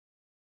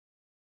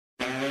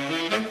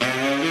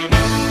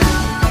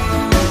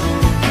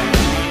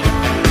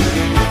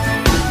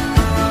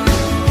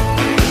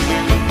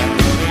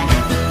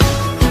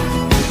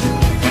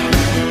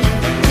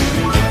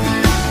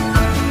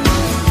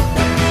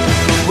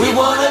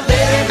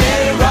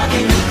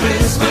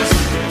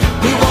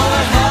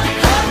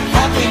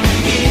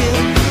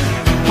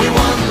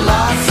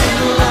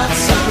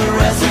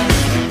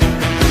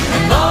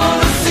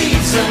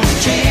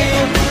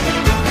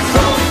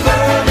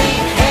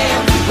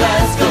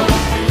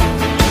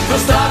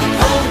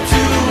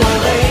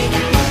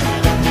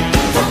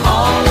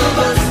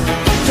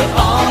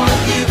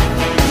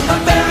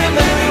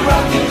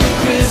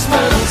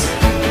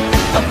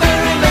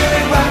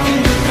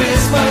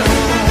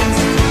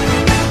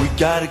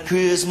Got a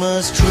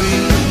Christmas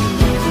tree,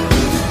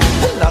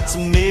 lots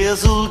of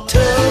mistletoe,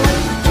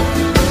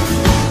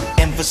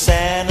 and for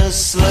Santa's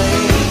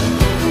sleigh,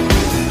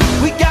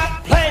 we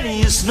got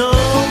plenty of snow.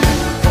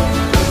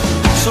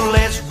 So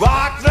let's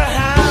rock the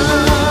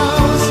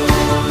house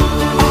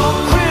all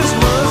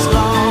Christmas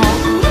long.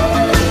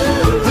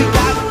 We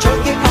got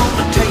turkey on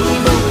the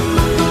table,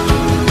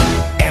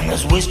 and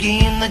there's whiskey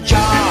in the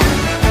jar.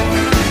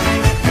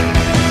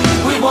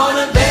 We want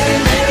a very,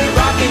 very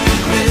rockin'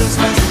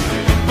 Christmas.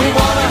 We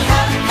want a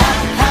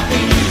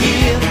happy New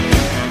Year.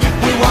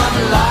 We want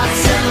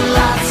lots and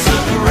lots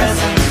of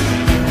presents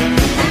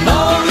and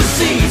all the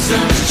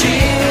seasons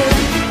cheer.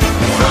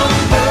 From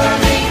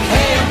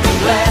Birmingham to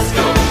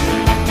Glasgow,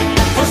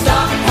 from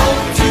Stockholm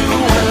to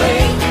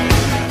LA,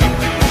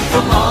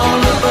 from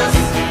all of us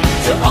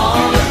to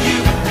all of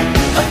you,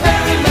 a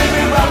very,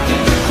 very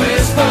rockin'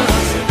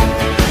 Christmas.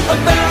 A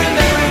very,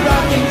 very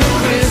rockin'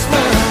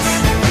 Christmas.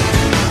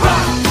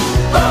 Rock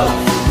those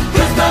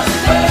Christmas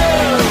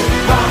bells.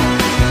 Rock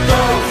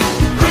those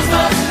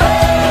Christmas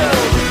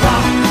bells.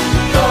 Rock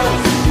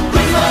those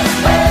Christmas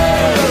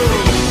bells.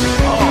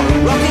 Oh,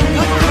 rockin'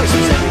 good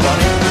Christmas,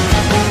 everybody.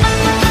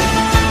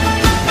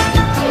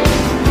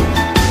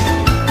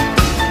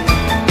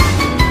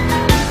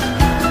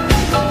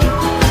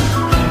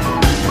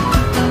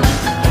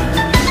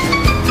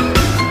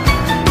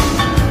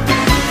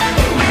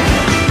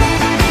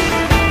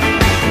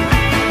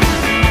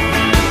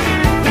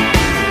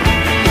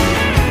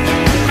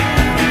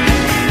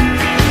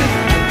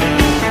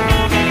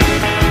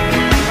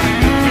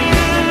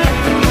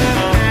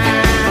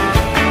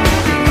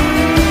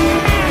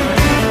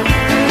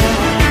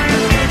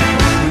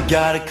 We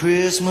got a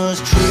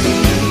Christmas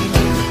tree,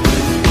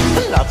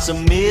 lots of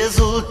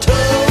mistletoe,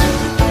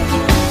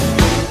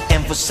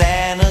 and for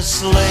Santa's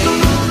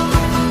sleigh,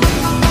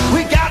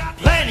 we got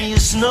plenty of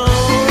snow.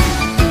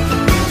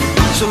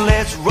 So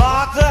let's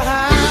rock the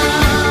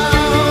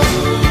house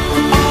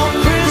all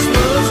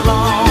Christmas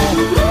long.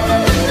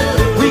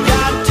 We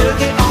got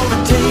turkey on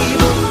the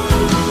table,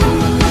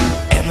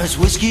 and there's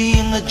whiskey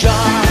in the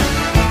jar.